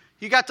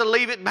 You got to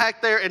leave it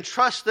back there and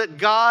trust that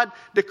God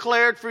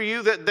declared for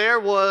you that there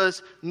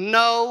was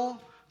no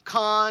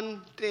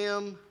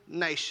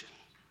condemnation.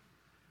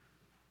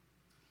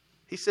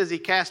 He says he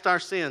cast our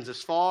sins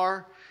as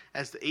far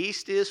as the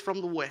east is from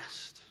the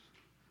west.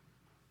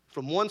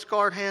 from one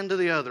scarred hand to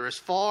the other, as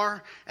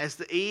far as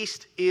the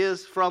east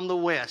is from the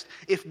west.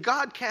 If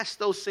God casts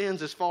those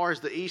sins as far as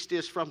the east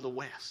is from the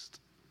west,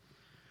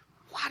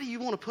 why do you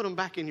want to put them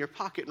back in your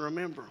pocket and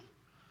remember them?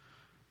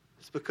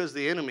 It's because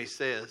the enemy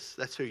says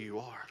that's who you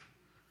are.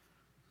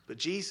 But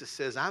Jesus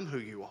says, I'm who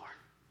you are.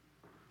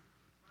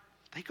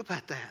 Think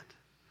about that.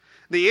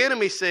 The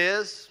enemy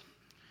says,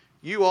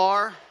 you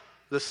are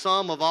the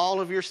sum of all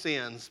of your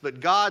sins. But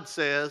God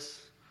says,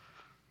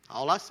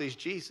 all I see is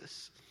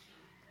Jesus.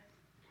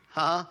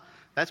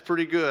 That's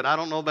pretty good. I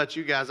don't know about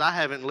you guys. I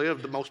haven't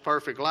lived the most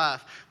perfect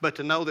life. But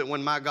to know that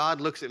when my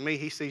God looks at me,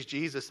 he sees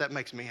Jesus, that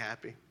makes me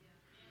happy.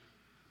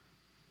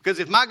 Because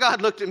if my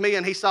God looked at me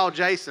and he saw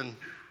Jason,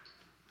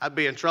 I'd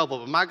be in trouble.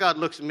 But my God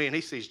looks at me and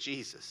he sees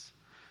Jesus.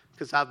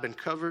 Because I've been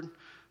covered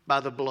by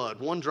the blood.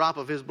 One drop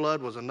of his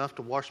blood was enough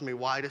to wash me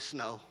white as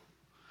snow.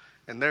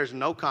 And there's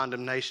no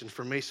condemnation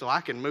for me, so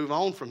I can move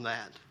on from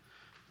that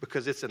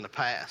because it's in the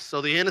past. So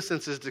the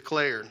innocence is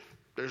declared.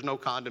 There's no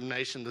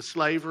condemnation. The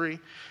slavery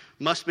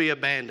must be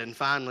abandoned.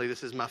 Finally,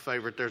 this is my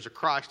favorite. There's a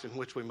Christ in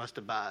which we must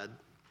abide.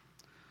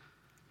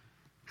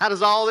 How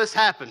does all this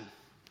happen?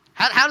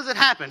 How does it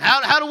happen?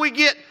 How do we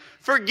get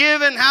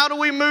forgiven? How do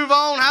we move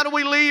on? How do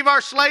we leave our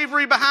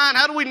slavery behind?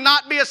 How do we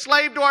not be a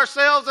slave to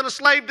ourselves and a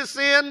slave to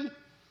sin?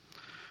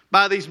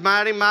 By these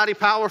mighty, mighty,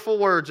 powerful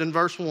words in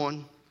verse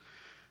 1.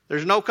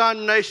 There's no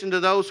condemnation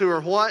to those who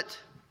are what?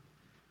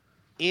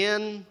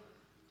 In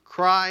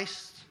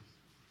Christ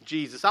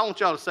Jesus. I want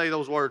y'all to say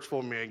those words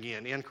for me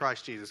again. In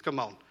Christ Jesus. Come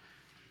on.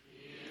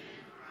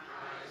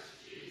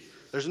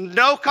 There's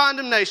no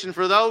condemnation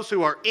for those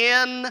who are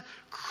in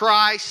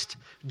Christ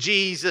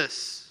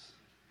Jesus.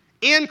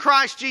 In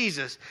Christ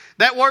Jesus.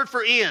 That word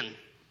for in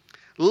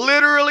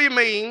literally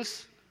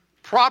means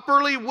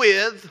properly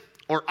with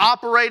or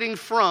operating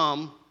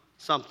from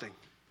something.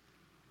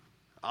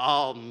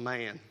 Oh,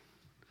 man.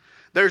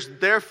 There's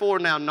therefore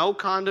now no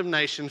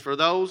condemnation for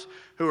those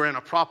who are in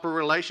a proper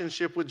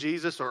relationship with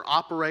Jesus or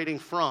operating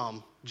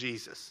from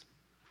Jesus.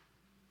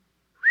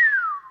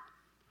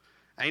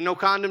 Ain't no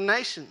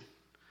condemnation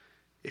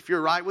if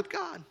you're right with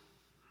God.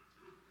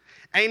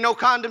 Ain't no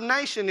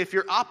condemnation if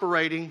you're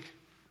operating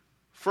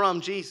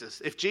from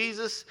Jesus. If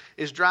Jesus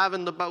is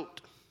driving the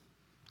boat,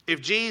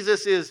 if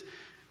Jesus is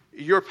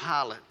your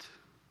pilot,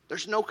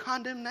 there's no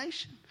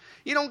condemnation.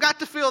 You don't got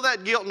to feel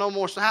that guilt no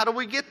more. So how do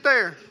we get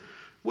there?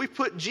 We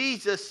put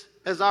Jesus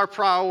as our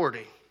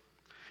priority.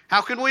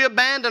 How can we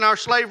abandon our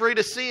slavery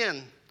to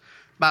sin?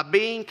 By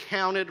being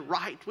counted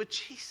right with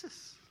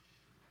Jesus.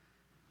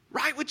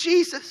 Right with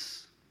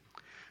Jesus.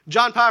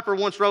 John Piper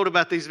once wrote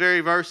about these very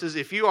verses.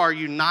 If you are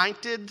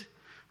united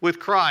with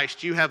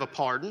Christ, you have a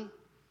pardon.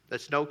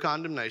 That's no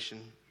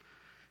condemnation.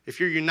 If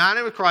you're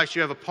united with Christ,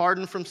 you have a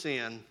pardon from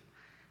sin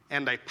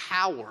and a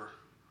power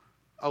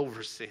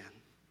over sin.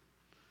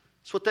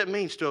 That's what that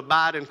means to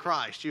abide in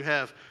Christ. You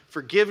have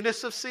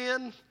forgiveness of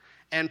sin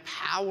and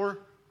power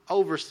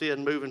over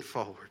sin moving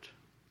forward.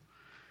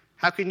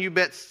 How can you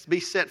be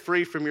set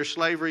free from your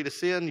slavery to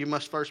sin? You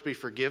must first be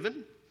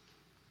forgiven.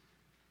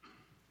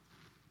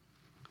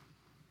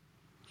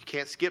 You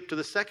can't skip to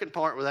the second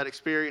part without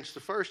experiencing the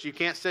first. You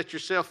can't set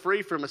yourself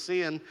free from a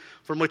sin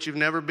from which you've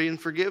never been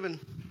forgiven.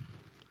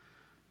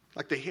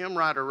 Like the hymn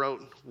writer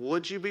wrote,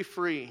 would you be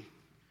free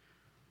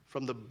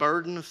from the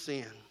burden of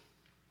sin?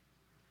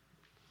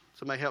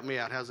 Somebody help me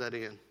out. How's that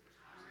in?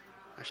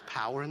 There's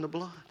power in the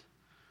blood.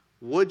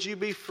 Would you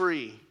be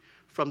free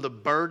from the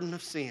burden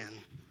of sin?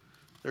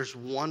 There's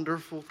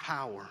wonderful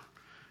power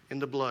in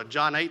the blood.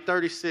 John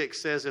 8:36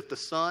 says, if the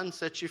Son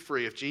sets you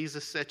free, if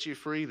Jesus sets you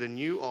free, then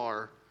you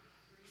are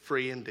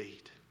free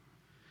indeed.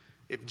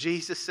 If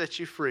Jesus sets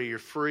you free, you're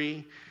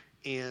free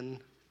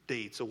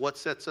indeed. So what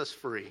sets us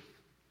free?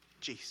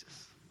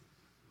 Jesus.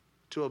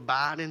 To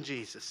abide in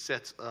Jesus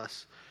sets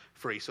us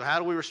free. So how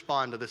do we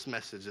respond to this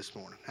message this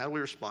morning? How do we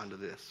respond to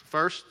this?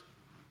 First,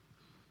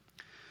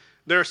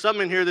 there are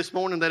some in here this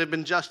morning that have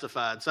been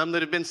justified, some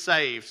that have been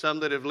saved, some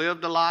that have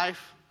lived a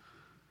life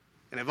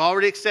and have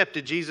already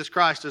accepted Jesus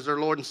Christ as their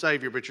Lord and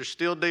Savior, but you're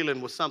still dealing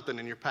with something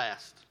in your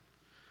past.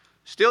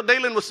 Still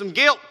dealing with some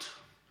guilt,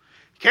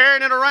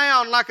 carrying it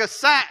around like a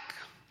sack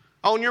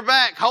on your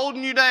back,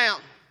 holding you down.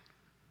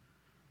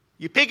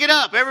 You pick it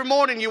up every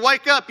morning, you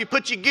wake up, you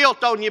put your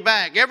guilt on your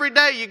back. Every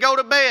day you go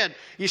to bed,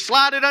 you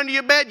slide it under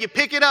your bed, you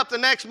pick it up the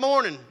next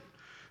morning.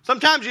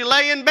 Sometimes you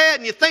lay in bed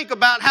and you think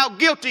about how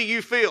guilty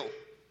you feel.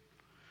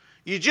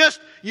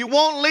 You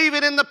won't leave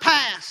it in the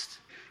past.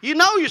 You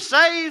know you're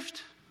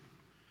saved.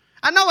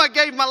 I know I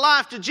gave my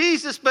life to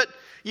Jesus, but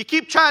you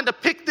keep trying to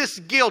pick this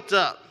guilt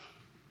up.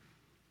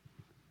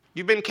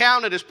 You've been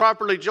counted as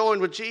properly joined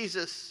with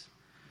Jesus,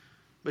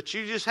 but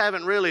you just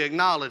haven't really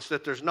acknowledged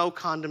that there's no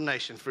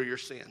condemnation for your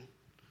sin.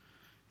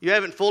 You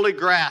haven't fully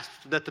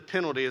grasped that the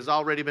penalty has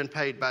already been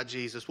paid by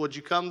Jesus. Would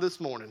you come this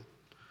morning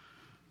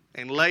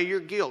and lay your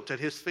guilt at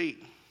his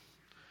feet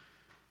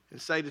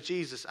and say to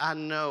Jesus, I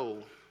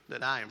know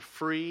that I am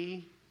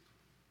free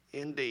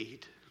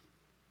indeed.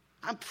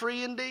 I'm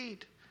free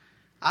indeed.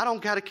 I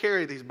don't got to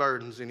carry these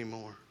burdens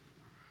anymore.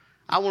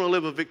 I want to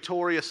live a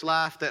victorious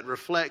life that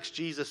reflects,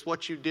 Jesus,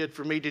 what you did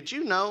for me. Did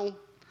you know,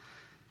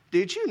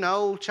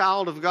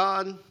 child of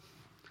God,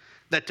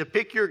 that to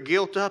pick your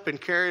guilt up and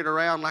carry it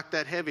around like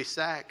that heavy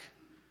sack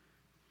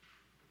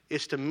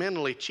is to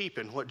mentally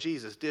cheapen what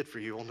Jesus did for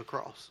you on the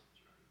cross?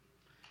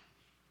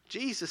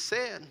 Jesus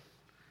said,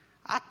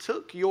 I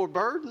took your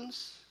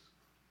burdens.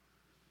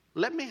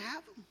 Let me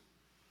have them.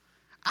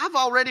 I've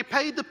already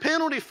paid the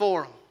penalty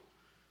for them.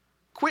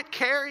 Quit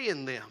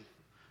carrying them.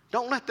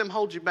 Don't let them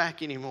hold you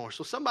back anymore.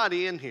 So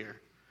somebody in here,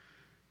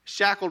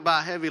 shackled by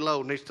a heavy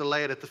load, needs to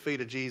lay it at the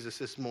feet of Jesus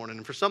this morning.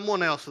 And for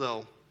someone else,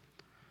 though,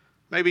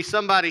 maybe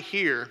somebody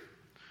here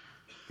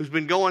who's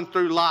been going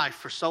through life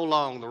for so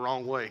long the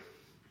wrong way.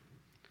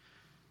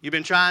 You've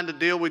been trying to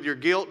deal with your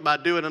guilt by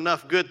doing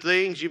enough good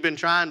things. You've been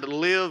trying to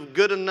live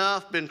good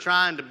enough, been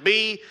trying to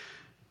be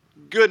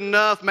good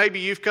enough. Maybe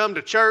you've come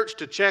to church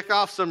to check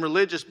off some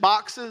religious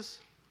boxes.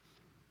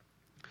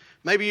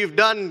 Maybe you've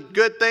done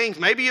good things.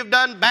 Maybe you've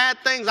done bad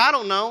things. I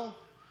don't know.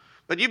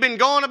 But you've been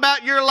going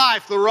about your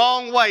life the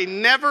wrong way,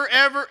 never,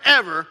 ever,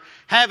 ever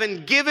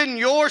having given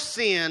your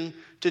sin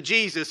to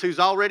Jesus, who's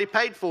already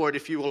paid for it,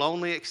 if you will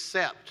only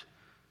accept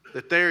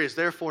that there is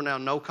therefore now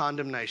no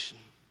condemnation.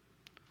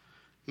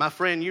 My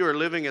friend, you are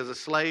living as a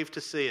slave to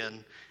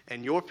sin,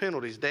 and your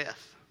penalty is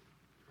death,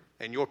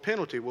 and your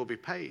penalty will be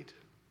paid.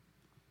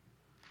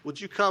 Would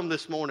you come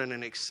this morning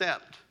and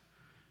accept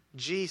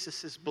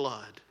Jesus'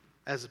 blood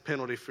as a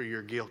penalty for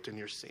your guilt and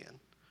your sin?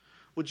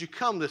 Would you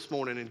come this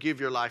morning and give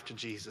your life to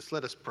Jesus?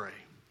 Let us pray.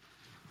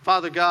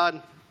 Father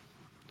God,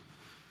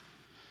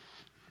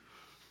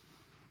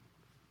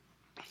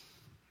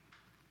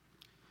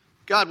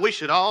 we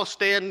should all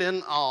stand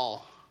in awe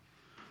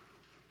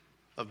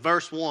of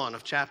verse 1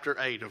 of chapter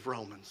 8 of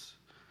Romans,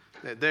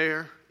 that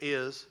there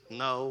is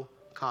no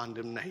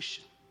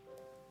condemnation.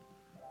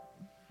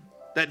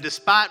 That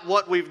despite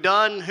what we've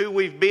done, who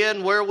we've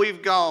been, where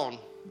we've gone,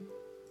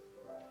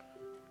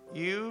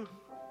 you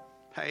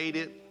paid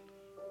it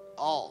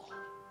all.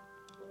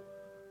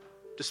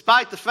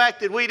 Despite the fact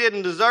that we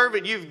didn't deserve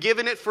it, you've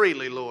given it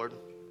freely, Lord.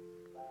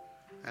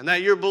 And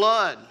that your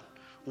blood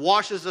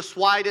washes us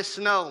white as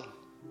snow.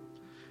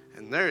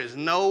 And there is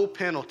no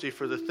penalty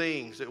for the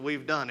things that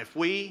we've done if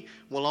we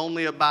will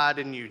only abide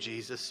in you,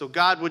 Jesus. So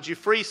God, would you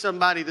free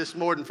somebody this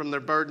morning from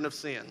their burden of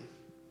sin?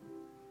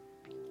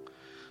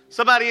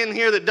 Somebody in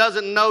here that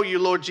doesn't know you,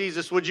 Lord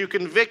Jesus, would you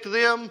convict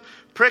them,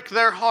 prick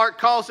their heart,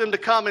 cause them to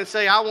come and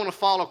say, I want to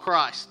follow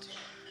Christ.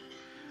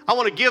 I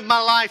want to give my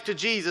life to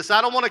Jesus.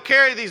 I don't want to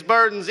carry these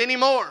burdens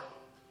anymore.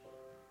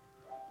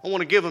 I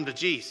want to give them to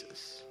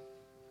Jesus.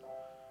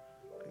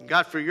 And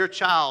God, for your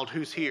child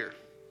who's here,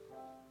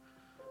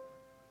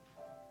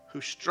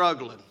 who's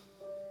struggling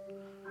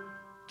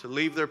to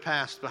leave their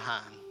past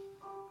behind,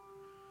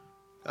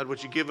 God,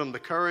 would you give them the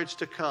courage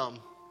to come,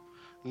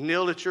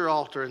 kneel at your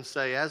altar and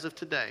say, as of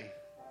today,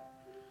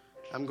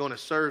 I'm going to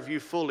serve you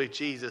fully,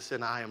 Jesus,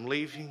 and I am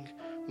leaving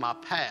my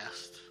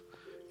past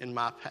in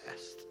my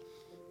past.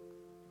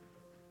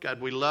 God,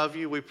 we love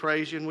you, we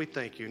praise you, and we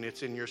thank you, and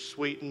it's in your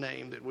sweet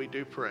name that we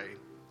do pray.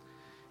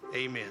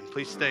 Amen.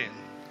 Please stand.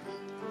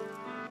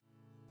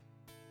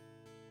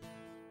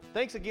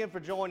 Thanks again for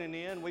joining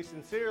in. We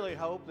sincerely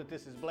hope that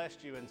this has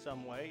blessed you in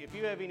some way. If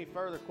you have any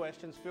further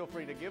questions, feel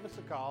free to give us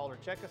a call or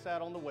check us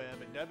out on the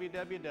web at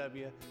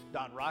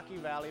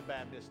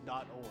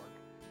www.rockyvalleybaptist.org.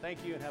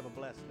 Thank you and have a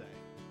blessed day.